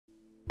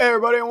Hey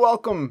everybody, and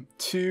welcome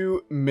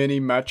to Mini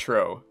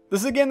Metro.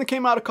 This is a game that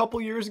came out a couple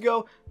years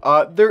ago.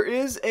 There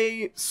is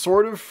a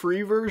sort of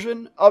free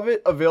version of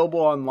it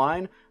available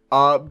online,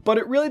 but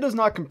it really does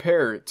not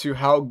compare to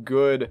how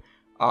good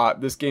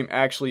this game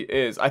actually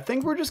is. I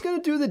think we're just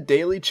going to do the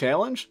daily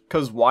challenge,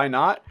 because why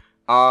not?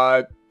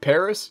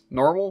 Paris,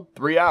 normal,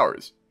 3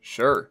 hours.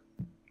 Sure.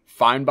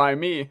 Fine by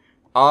me.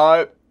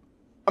 I'm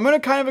going to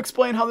kind of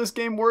explain how this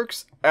game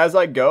works as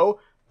I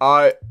go.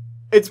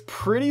 It's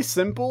pretty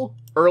simple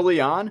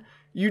early on.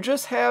 You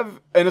just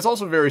have, and it's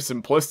also very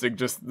simplistic,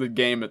 just the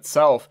game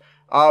itself.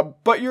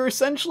 But you're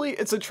essentially,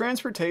 it's a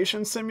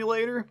transportation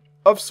simulator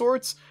of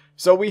sorts.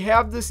 So we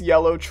have this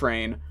yellow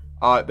train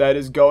that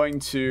is going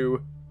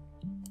to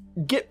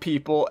get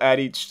people at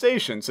each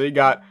station. So you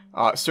got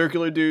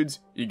circular dudes,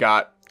 you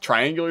got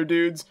triangular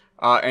dudes,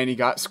 and you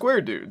got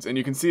square dudes. And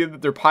you can see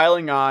that they're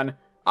piling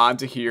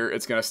onto here.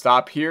 It's going to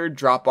stop here,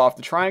 drop off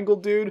the triangle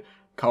dude,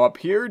 come up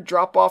here,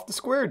 drop off the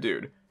square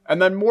dude.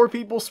 And then more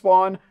people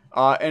spawn,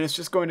 and it's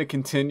just going to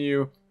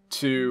continue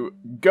to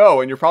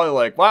go. And you're probably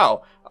like,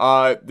 wow,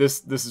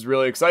 this is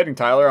really exciting,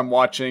 Tyler. I'm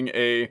watching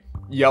a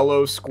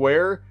yellow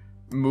square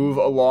move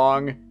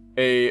along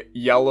a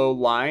yellow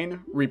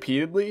line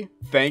repeatedly.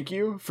 Thank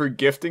you for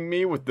gifting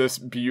me with this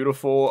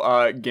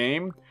beautiful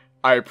game.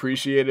 I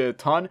appreciate it a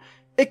ton.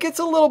 It gets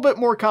a little bit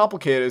more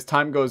complicated as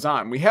time goes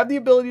on. We have the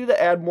ability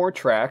to add more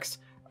tracks,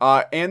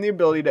 and the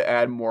ability to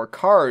add more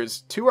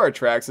cars to our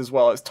tracks, as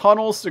well as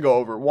tunnels to go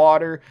over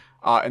water,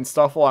 and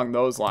stuff along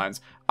those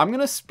lines. I'm going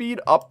to speed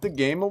up the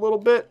game a little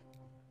bit,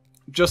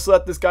 just so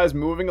that this guy's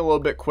moving a little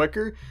bit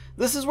quicker.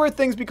 This is where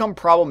things become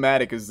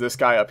problematic, is this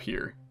guy up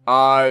here.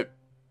 How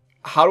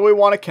do we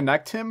want to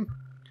connect him?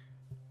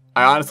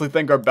 I honestly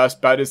think our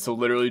best bet is to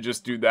literally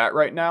just do that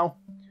right now.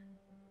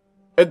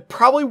 It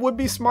probably would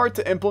be smart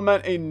to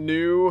implement a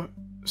new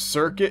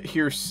circuit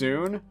here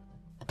soon,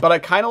 but I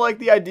kind of like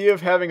the idea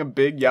of having a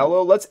big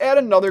yellow. Let's add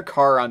another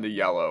car onto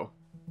yellow.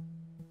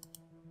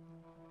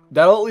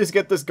 That'll at least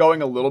get this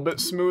going a little bit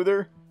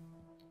smoother.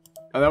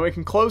 And then we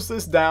can close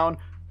this down.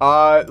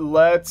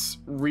 Let's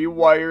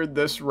rewire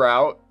this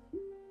route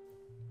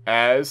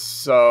as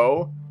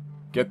so.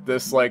 Get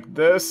this like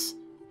this.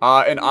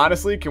 And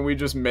honestly, can we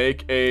just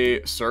make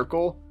a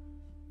circle?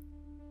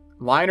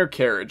 Line or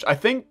carriage? I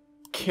think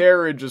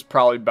carriage is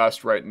probably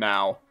best right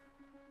now.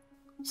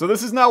 So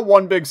this is now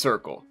one big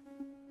circle.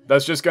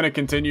 That's just going to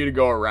continue to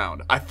go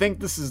around. I think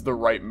this is the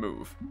right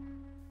move.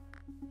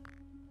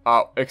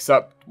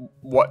 Except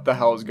what the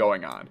hell is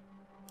going on?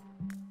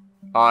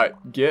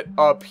 Get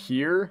up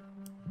here.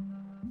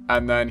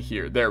 And then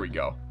here. There we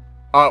go.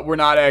 We're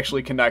not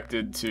actually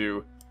connected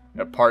to...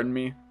 pardon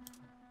me.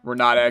 We're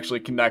not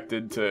actually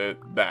connected to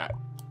that.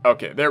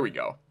 Okay, there we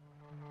go.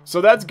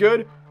 So that's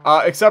good.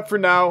 Except for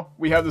now,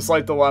 we have the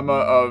slight dilemma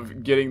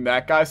of getting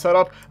that guy set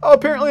up. Oh,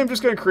 apparently I'm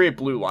just going to create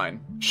blue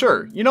line.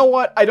 Sure. You know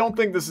what? I don't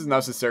think this is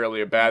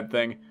necessarily a bad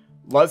thing.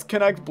 Let's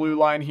connect blue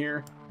line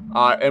here.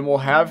 And we'll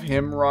have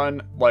him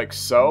run like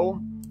so.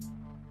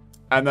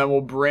 And then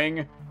we'll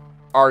bring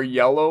our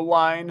yellow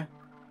line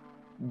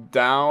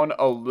down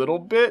a little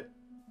bit.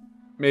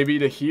 Maybe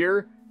to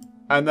here.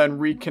 And then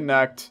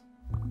reconnect.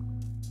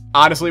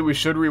 Honestly, we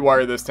should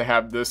rewire this to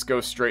have this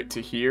go straight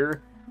to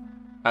here.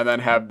 And then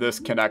have this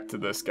connect to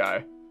this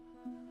guy.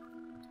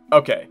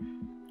 Okay.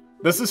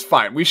 This is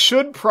fine. We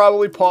should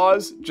probably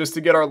pause just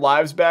to get our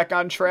lives back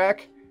on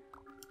track.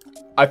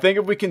 I think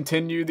if we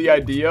continue the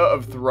idea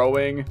of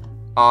throwing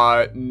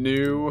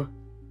new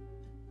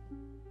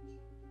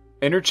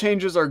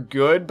interchanges are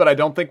good, but I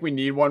don't think we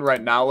need one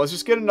right now. Let's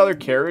just get another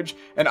carriage.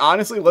 And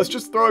honestly, let's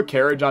just throw a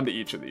carriage onto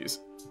each of these.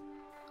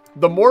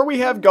 The more we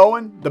have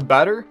going, the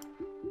better.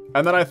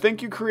 And then I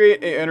think you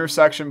create an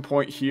intersection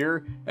point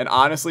here, and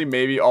honestly,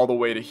 maybe all the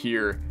way to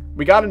here.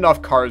 We got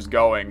enough cars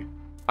going.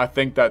 I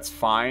think that's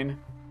fine.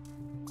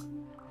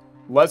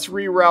 Let's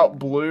reroute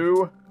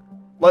blue.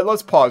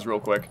 Let's pause real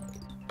quick.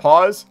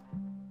 Pause.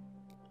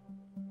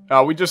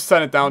 We just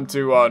sent it down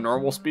to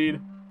normal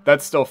speed.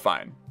 That's still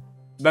fine.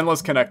 Then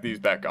let's connect these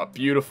back up.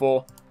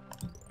 Beautiful.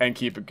 And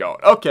keep it going.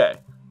 Okay.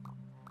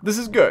 This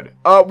is good.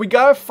 We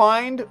gotta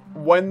find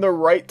when the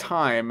right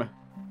time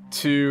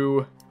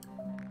to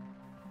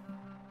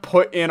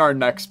put in our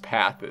next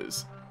path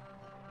is.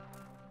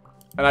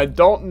 And I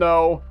don't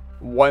know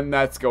when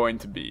that's going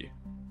to be.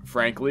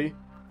 Frankly.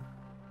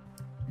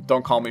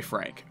 Don't call me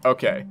Frank.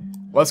 Okay.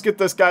 Let's get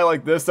this guy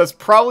like this. That's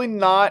probably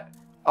not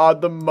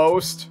the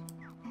most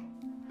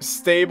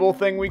stable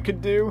thing we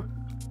could do.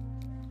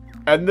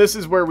 And this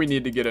is where we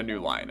need to get a new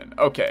line in.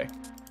 Okay.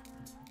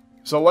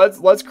 So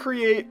let's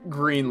create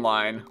green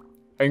line.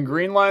 And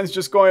green line's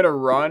just going to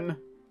run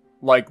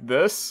like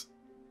this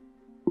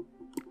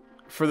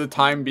for the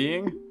time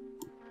being.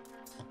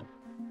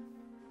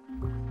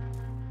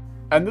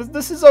 And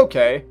this is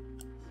okay.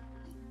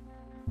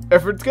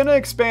 If it's going to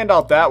expand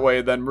out that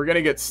way, then we're going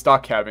to get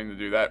stuck having to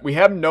do that. We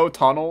have no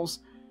tunnels.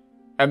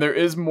 And there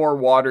is more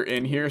water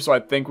in here, so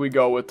I think we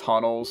go with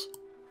tunnels.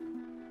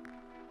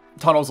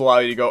 Tunnels allow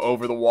you to go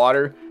over the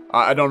water.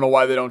 I don't know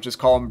why they don't just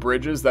call them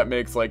bridges. That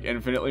makes like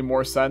infinitely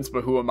more sense,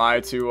 but who am I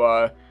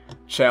to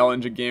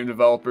challenge a game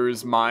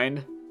developer's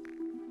mind.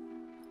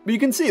 But you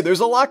can see there's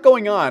a lot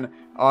going on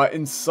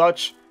in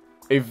such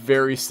a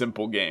very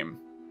simple game.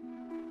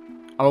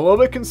 I'm a little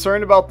bit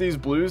concerned about these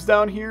blues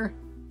down here,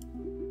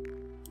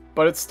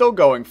 but it's still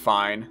going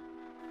fine.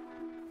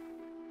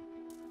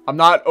 I'm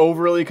not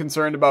overly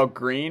concerned about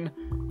green.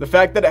 The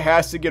fact that it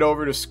has to get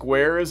over to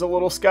square is a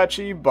little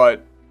sketchy,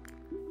 but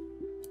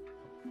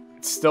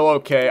it's still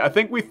okay. I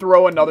think we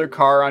throw another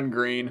car on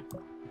green.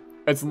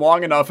 It's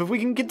long enough. If we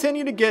can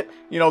continue to get,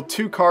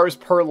 2 cars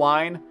per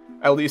line,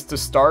 at least to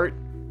start,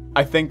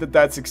 I think that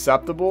that's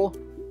acceptable.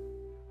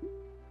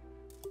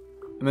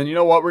 And then you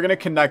know what? We're going to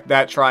connect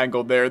that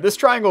triangle there. This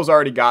triangle's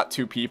already got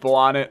 2 people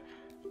on it,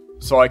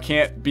 so I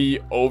can't be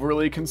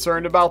overly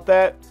concerned about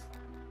that.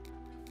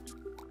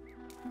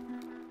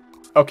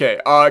 Okay,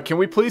 can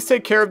we please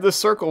take care of this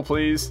circle,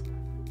 please?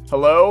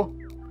 Hello?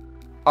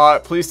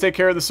 Please take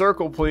care of the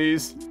circle,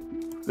 please.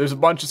 There's a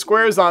bunch of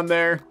squares on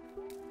there.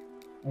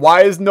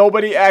 Why is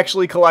nobody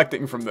actually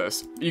collecting from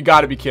this? You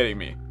gotta be kidding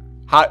me.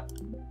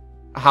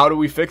 How do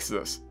we fix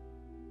this?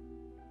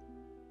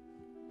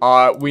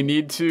 We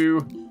need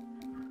to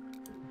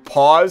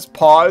pause,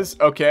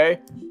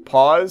 okay,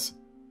 pause.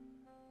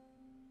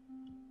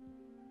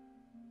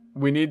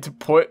 We need to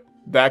put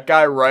that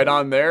guy right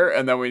on there,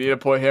 and then we need to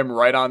put him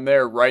right on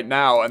there right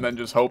now, and then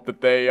just hope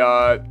that they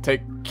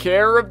take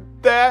care of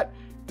that.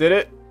 Did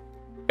it?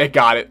 It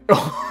got it.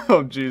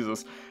 Oh,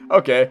 Jesus.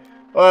 Okay,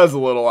 well, that was a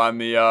little on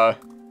the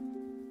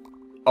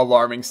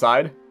alarming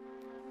side.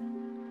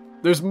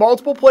 There's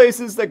multiple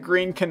places that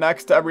green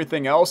connects to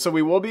everything else, so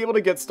we will be able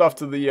to get stuff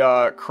to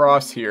the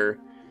cross here.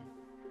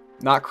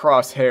 Not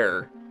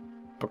crosshair,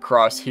 but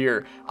cross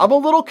here. I'm a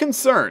little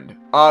concerned.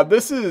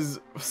 This is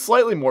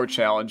slightly more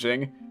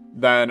challenging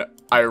than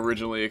I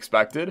originally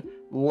expected.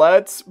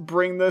 Let's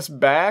bring this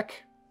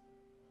back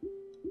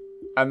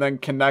and then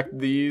connect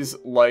these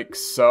like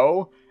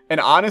so. And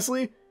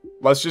honestly,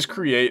 let's just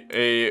create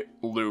a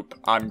loop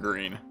on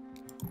green.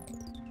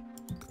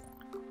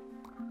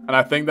 And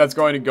I think that's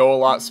going to go a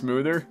lot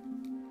smoother.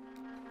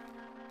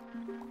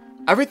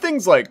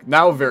 Everything's like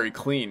now very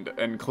cleaned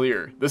and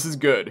clear. This is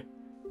good.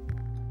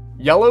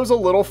 Yellow's a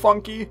little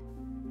funky.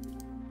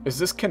 Is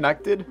this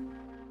connected?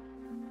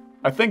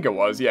 I think it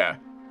was, yeah.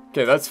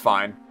 Okay, that's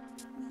fine.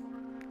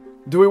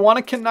 Do we want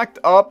to connect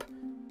up?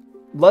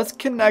 Let's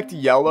connect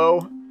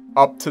yellow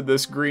up to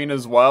this green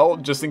as well,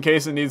 just in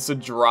case it needs to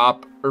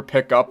drop or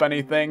pick up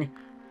anything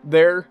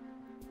there.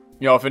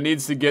 If it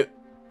needs to get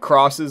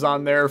crosses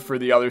on there for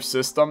the other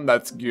system,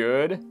 that's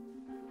good.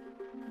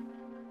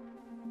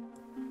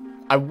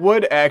 I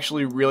would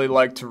actually really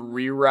like to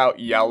reroute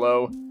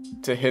yellow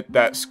to hit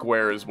that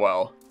square as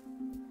well.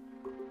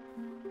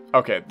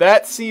 Okay,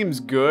 that seems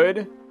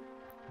good.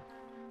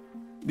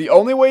 The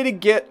only way to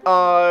get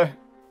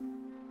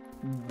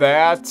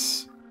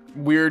that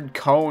weird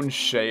cone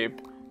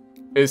shape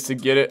is to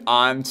get it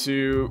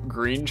onto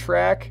green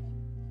track.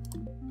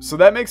 So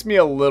that makes me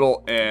a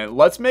little in.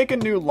 Let's make a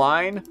new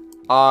line.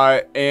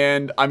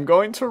 And I'm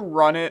going to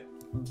run it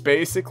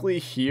basically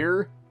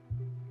here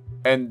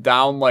and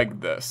down like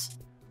this.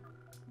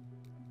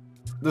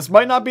 This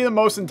might not be the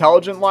most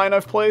intelligent line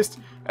I've placed,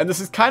 and this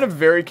is kind of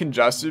very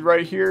congested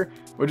right here,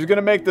 which is going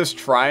to make this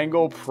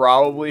triangle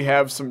probably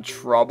have some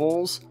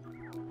troubles.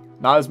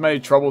 Not as many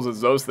troubles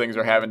as those things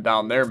are having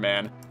down there,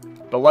 man.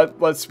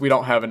 But we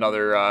don't have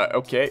another,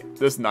 okay,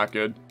 this is not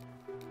good.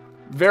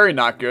 Very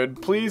not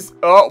good. Please,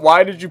 oh,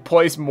 why did you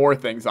place more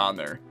things on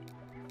there?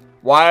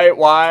 Why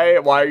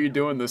are you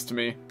doing this to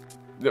me?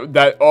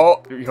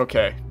 Oh,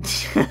 okay.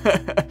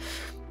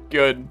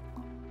 Good.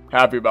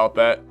 Happy about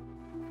that.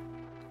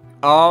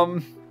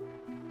 How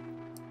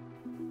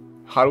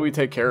do we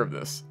take care of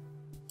this?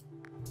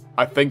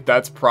 I think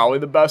that's probably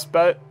the best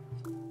bet.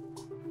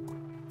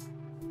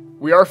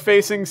 We are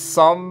facing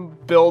some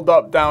build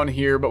up down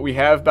here, but we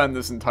have been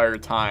this entire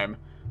time.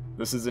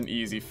 This is an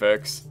easy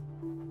fix.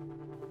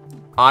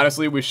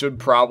 Honestly, we should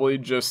probably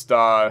just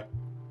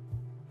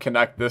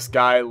connect this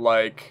guy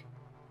like,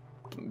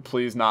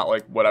 please not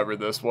like whatever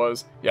this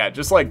was. Yeah,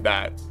 just like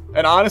that.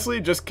 And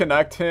honestly, just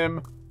connect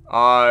him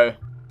up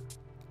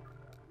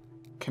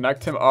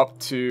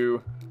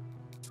to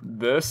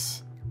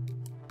this.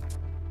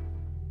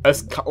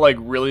 That's like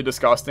really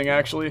disgusting,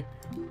 actually.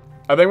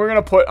 I think we're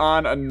gonna put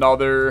on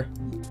another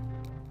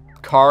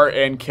car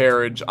and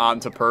carriage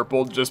onto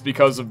purple just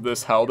because of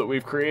this hell that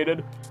we've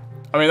created.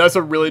 I mean, that's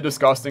a really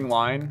disgusting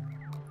line.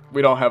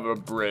 We don't have a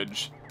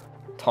bridge.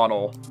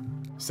 Tunnel.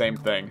 Same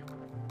thing.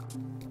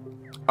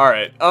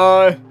 Alright,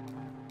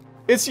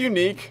 it's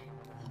unique.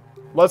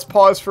 Let's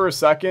pause for a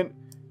second.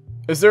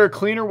 Is there a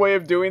cleaner way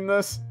of doing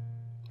this?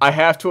 I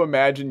have to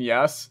imagine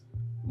yes.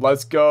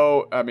 Let's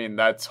go, I mean,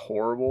 that's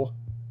horrible.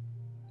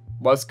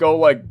 Let's go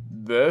like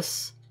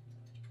this.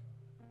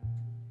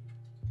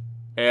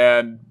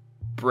 And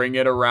bring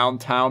it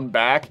around town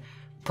back.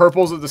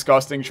 Purple's a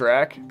disgusting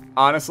track,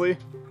 honestly.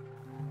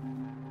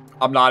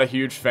 I'm not a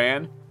huge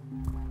fan.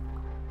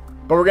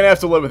 But we're going to have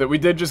to live with it. We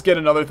did just get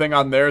another thing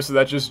on there, so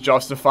that just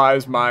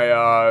justifies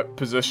my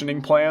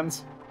positioning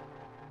plans.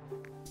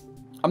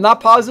 I'm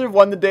not positive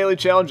when the daily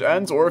challenge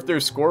ends or if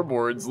there's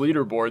scoreboards,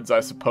 leaderboards,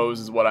 I suppose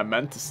is what I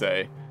meant to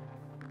say.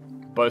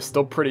 But it's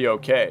still pretty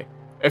okay.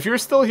 If you're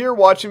still here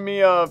watching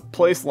me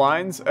place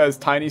lines as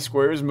tiny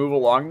squares move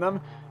along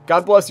them,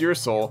 God bless your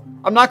soul.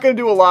 I'm not going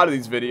to do a lot of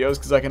these videos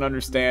because I can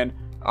understand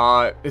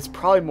it's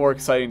probably more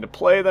exciting to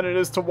play than it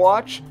is to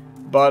watch.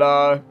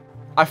 But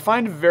I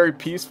find it very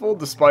peaceful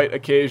despite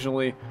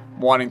occasionally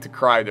wanting to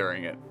cry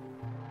during it.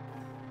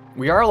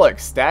 We are like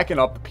stacking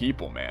up the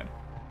people, man.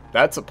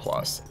 That's a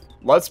plus.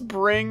 Let's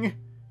bring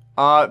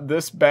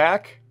this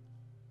back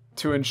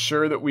to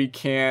ensure that we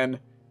can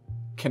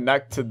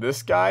connect to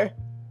this guy.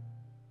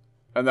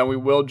 And then we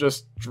will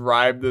just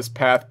drive this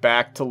path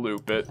back to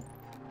loop it.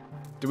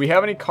 Do we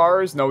have any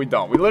cars? No, we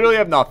don't. We literally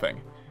have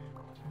nothing.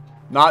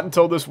 Not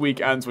until this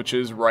week ends, which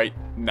is right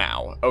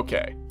now.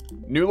 Okay.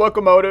 New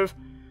locomotive.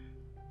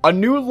 A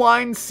new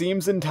line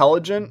seems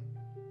intelligent,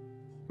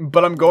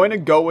 but I'm going to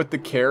go with the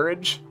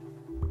carriage.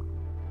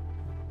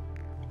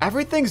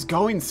 Everything's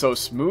going so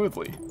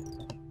smoothly.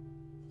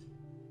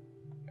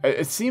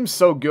 It seems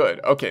so good.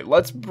 Okay,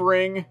 let's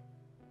bring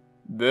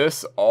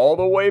this all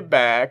the way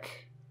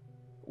back.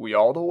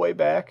 All the way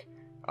back.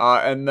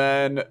 And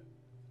then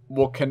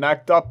we'll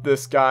connect up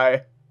this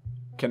guy.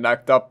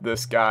 Connect up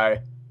this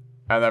guy.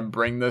 And then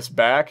bring this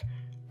back.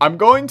 I'm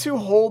going to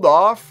hold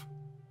off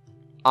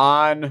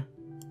on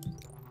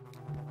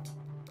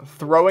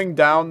throwing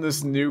down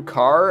this new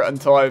car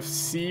until I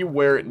see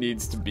where it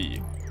needs to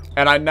be.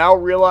 And I now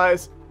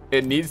realize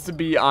it needs to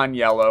be on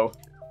yellow.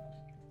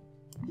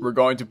 We're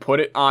going to put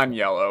it on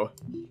yellow.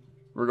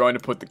 We're going to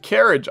put the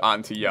carriage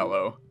onto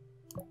yellow.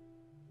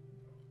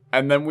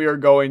 And then we are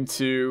going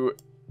to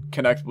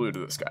connect blue to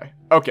this guy.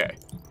 Okay.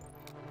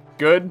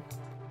 Good.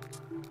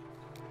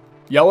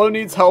 Yellow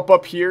needs help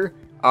up here.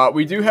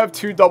 We do have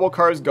 2 double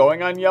cars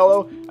going on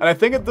yellow. And I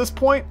think at this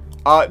point,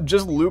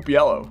 just loop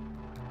yellow.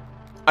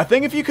 I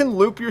think if you can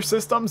loop your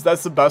systems,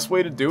 that's the best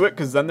way to do it.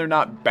 Because then they're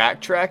not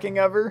backtracking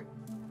ever.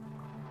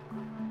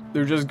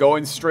 They're just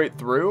going straight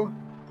through.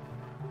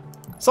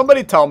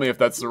 Somebody tell me if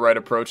that's the right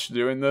approach to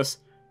doing this.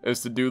 Is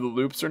to do the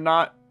loops or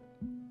not.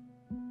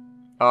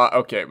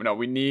 Okay, no,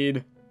 we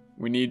need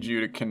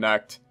you to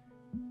connect,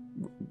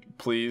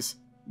 please.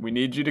 We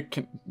need you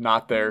to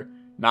not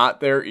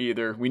there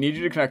either. We need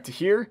you to connect to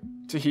here,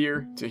 to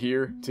here, to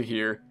here, to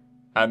here,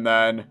 and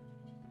then,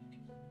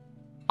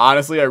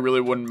 honestly, I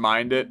really wouldn't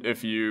mind it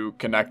if you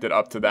connected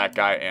up to that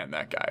guy and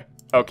that guy.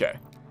 Okay,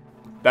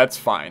 that's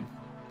fine.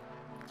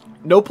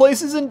 No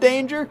place is in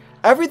danger.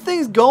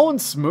 Everything's going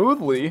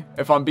smoothly,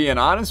 if I'm being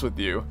honest with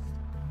you.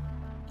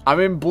 I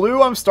mean,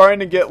 blue, I'm starting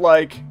to get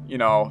like, you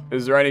know,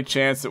 is there any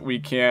chance that we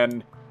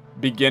can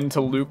begin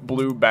to loop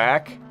blue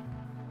back?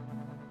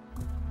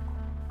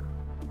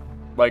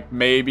 Like,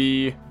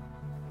 maybe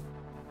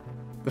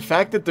the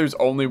fact that there's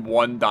only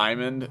 1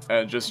 diamond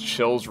and it just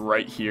chills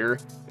right here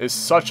is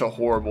such a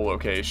horrible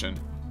location.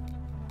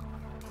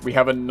 We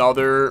have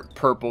another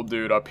purple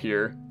dude up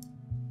here.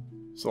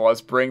 So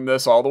let's bring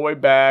this all the way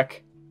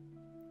back.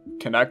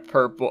 Connect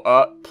purple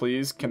up,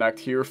 please. Connect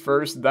here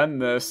first, then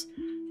this.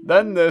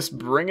 Then this,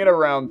 bring it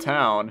around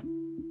town.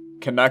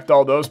 Connect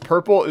all those.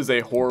 Purple is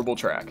a horrible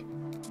track.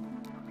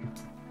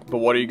 But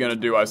what are you going to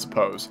do, I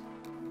suppose?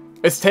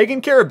 It's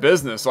taking care of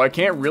business, so I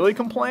can't really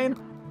complain.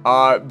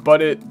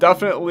 But it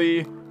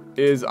definitely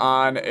is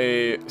on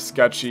a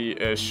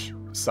sketchy-ish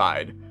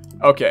side.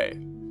 Okay,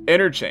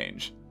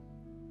 interchange.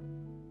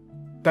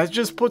 That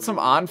just puts them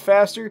on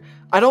faster.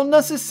 I don't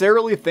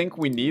necessarily think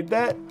we need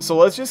that. So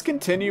let's just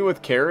continue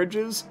with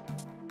carriages.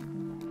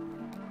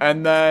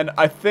 And then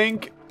I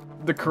think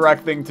the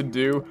correct thing to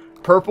do,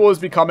 purple is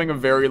becoming a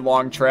very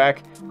long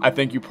track. I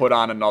think you put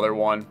on another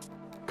one.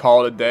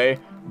 Call it a day.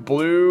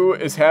 Blue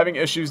is having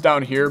issues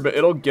down here, but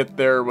it'll get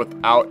there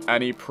without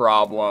any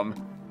problem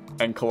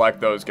and collect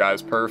those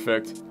guys.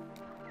 Perfect.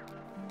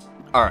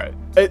 Alright.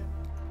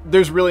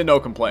 There's really no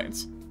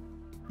complaints.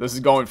 This is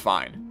going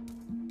fine.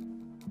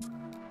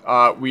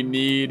 We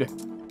need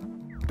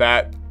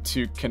that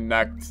to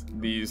connect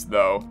these,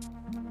 though.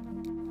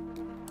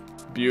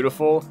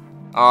 Beautiful.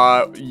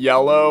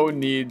 Yellow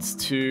needs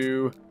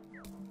to...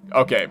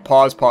 Okay,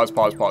 pause.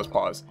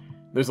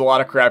 There's a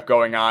lot of crap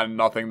going on,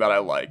 nothing that I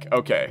like.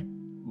 Okay,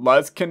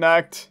 let's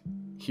connect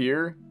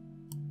here.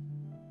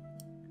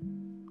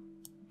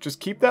 Just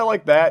keep that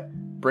like that.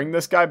 Bring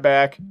this guy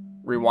back.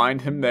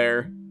 Rewind him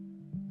there.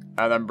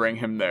 And then bring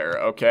him there,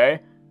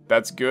 okay?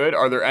 That's good.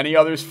 Are there any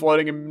others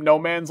floating in no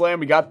man's land?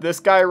 We got this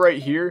guy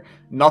right here.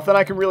 Nothing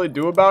I can really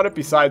do about it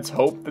besides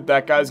hope that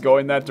that guy's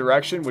going that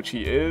direction, which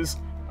he is.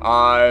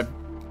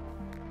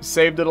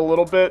 Saved it a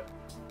little bit.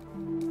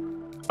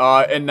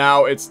 And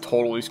now it's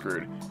totally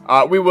screwed.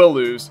 We will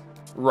lose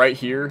right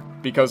here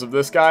because of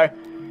this guy.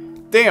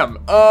 Damn,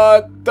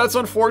 that's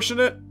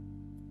unfortunate.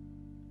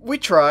 We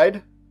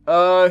tried.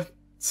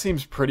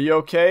 Seems pretty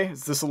okay.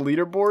 Is this a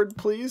leaderboard,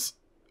 please?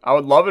 I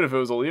would love it if it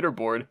was a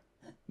leaderboard.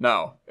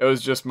 No, it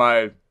was just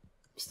my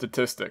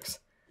statistics.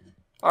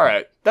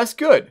 Alright, that's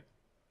good.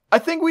 I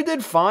think we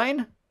did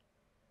fine.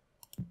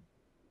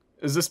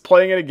 Is this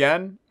playing it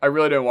again? I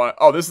really didn't want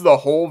to. Oh, this is the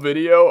whole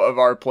video of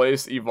our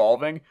place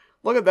evolving.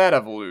 Look at that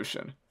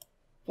evolution.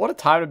 What a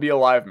time to be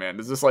alive, man.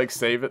 Does this, like,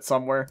 save it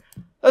somewhere?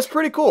 That's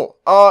pretty cool.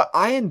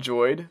 I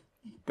enjoyed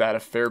that a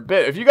fair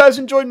bit. If you guys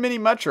enjoyed Mini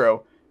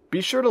Metro,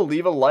 be sure to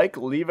leave a like,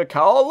 leave a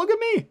comment. Oh, look at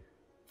me.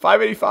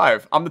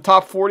 585. I'm the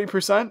top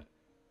 40%.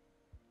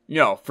 You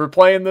know, for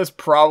playing this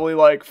probably,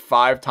 like,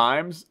 5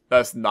 times,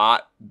 that's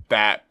not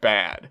that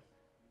bad.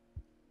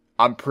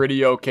 I'm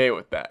pretty okay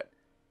with that.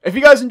 If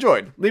you guys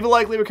enjoyed, leave a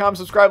like, leave a comment,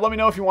 subscribe. Let me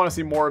know if you want to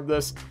see more of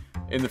this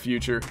in the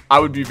future. I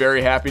would be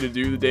very happy to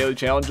do the daily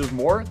challenges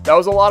more. That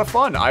was a lot of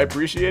fun. I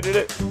appreciated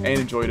it and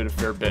enjoyed it a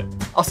fair bit.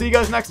 I'll see you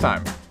guys next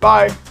time.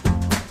 Bye.